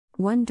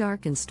One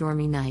dark and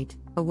stormy night,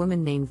 a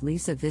woman named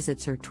Lisa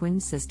visits her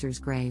twin sister's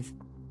grave.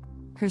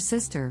 Her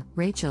sister,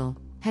 Rachel,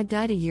 had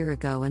died a year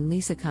ago, and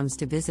Lisa comes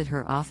to visit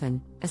her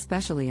often,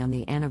 especially on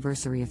the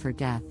anniversary of her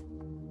death.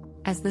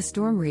 As the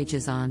storm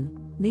rages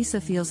on, Lisa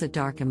feels a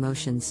dark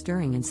emotion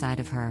stirring inside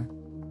of her.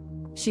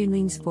 She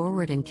leans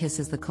forward and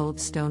kisses the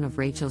cold stone of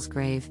Rachel's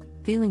grave,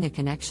 feeling a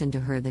connection to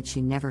her that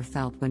she never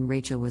felt when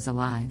Rachel was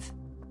alive.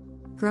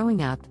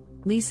 Growing up,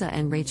 Lisa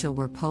and Rachel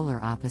were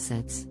polar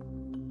opposites.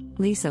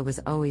 Lisa was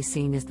always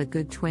seen as the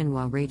good twin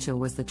while Rachel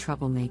was the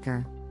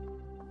troublemaker.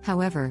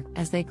 However,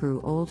 as they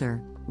grew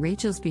older,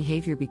 Rachel's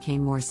behavior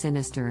became more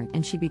sinister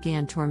and she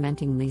began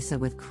tormenting Lisa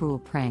with cruel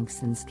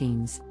pranks and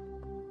schemes.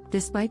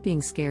 Despite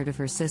being scared of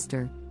her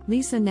sister,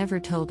 Lisa never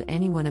told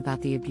anyone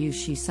about the abuse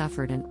she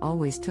suffered and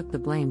always took the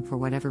blame for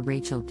whatever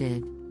Rachel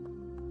did.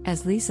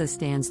 As Lisa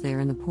stands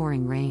there in the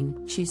pouring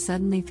rain, she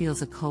suddenly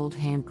feels a cold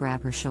hand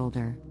grab her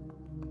shoulder.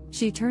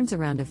 She turns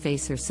around to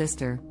face her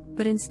sister,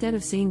 but instead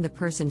of seeing the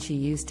person she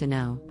used to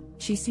know,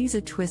 she sees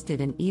a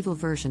twisted and evil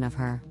version of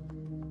her.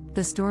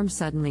 The storm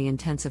suddenly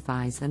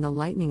intensifies and the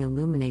lightning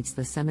illuminates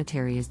the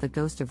cemetery as the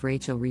ghost of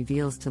Rachel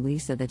reveals to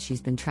Lisa that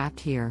she's been trapped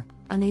here,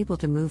 unable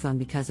to move on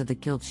because of the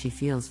guilt she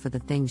feels for the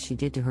things she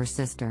did to her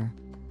sister.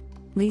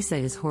 Lisa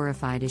is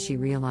horrified as she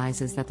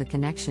realizes that the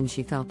connection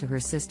she felt to her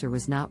sister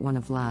was not one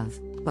of love,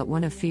 but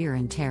one of fear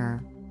and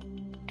terror.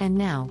 And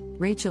now,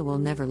 Rachel will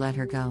never let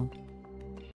her go.